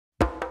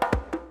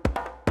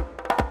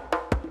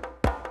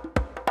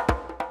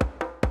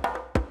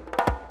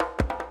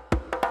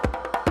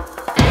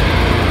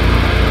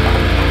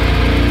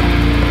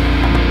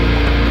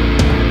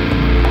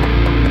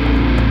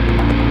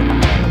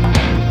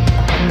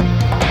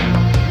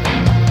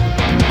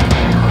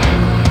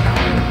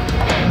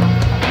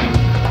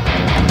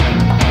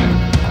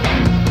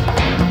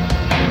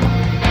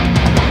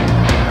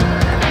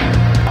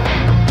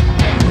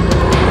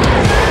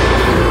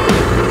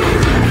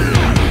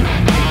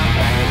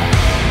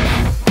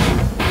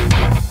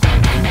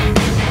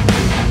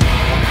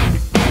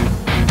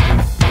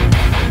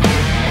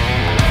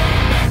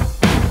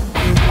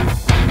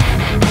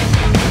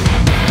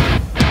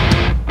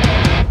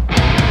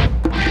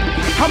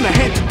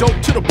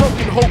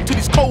broken hope to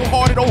these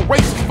cold-hearted old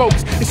racist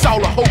folks. It's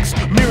all a hoax,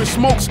 mirror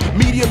smokes,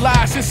 media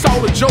lies, it's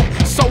all a joke.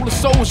 Soulless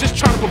souls just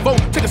trying to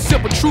provoke, take a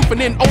sip of truth and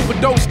then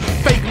overdose.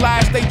 Fake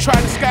lies they try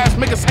to disguise,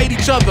 make us hate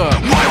each other.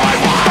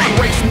 Why?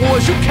 Race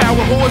wars, you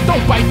coward whores,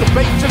 don't bite the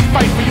bait, just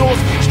fight for yours.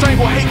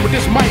 Strangle hate with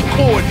this mic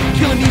cord,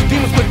 killing these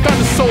demons with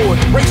thunder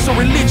sword. Race or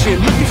religion,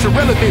 look it's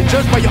irrelevant,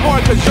 judge by your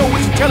heart cause yo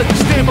it's intelligent.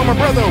 Stand by my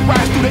brother,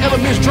 rise through the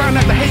elements, drown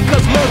out the hate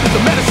cause love is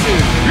the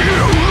medicine.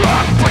 You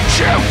look but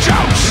you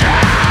don't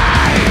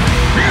say,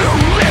 you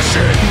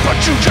listen but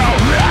you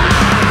don't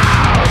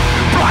know.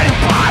 Blinded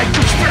by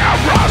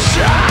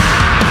conspiracy,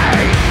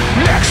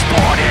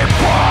 exported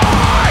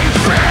by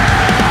fear.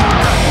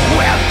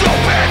 With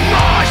open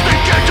eyes they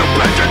get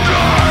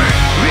independently,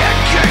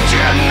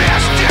 engaging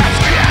this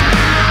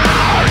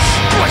discourse,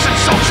 pushing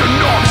social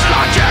norms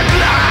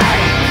logically.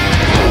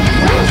 Who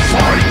will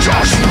fight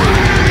us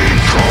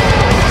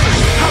because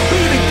I'll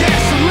be the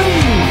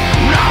gasoline,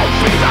 now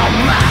be the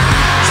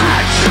match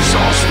is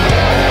all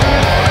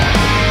small.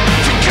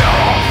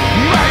 Together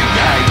make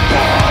a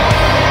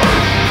burn.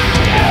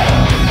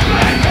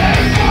 Make a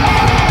burn.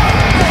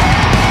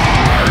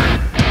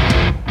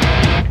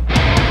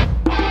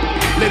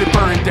 let it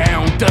burn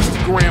down, dust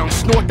the ground,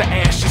 snort the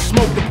ashes,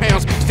 smoke the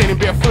pounds. Standing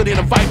barefoot in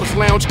a Viper's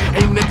lounge,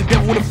 aiming at the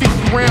devil with a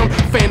 50 round.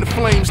 Fan the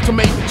flames to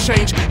make the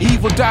change.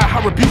 Evil die, I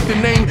rebuke the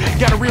name.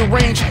 Gotta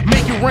rearrange,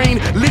 make it rain.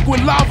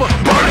 Liquid lava,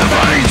 Burn the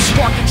veins.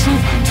 spark the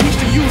truth, teach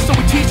the youth, so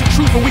we teach the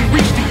truth and we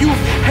reach the youth.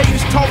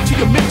 Haters talk to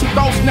your mental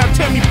thoughts. Now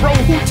tell me, bro,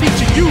 who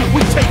teaching you?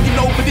 We taking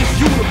over this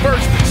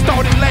universe.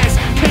 Started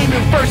last, came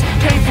in first,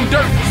 came from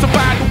dirt,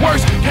 survived the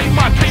worst. Came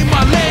my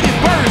let it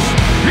burst.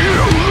 You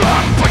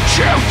look but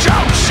you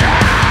don't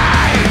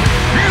say,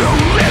 you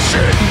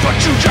listen but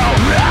you don't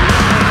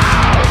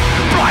know.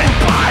 Blind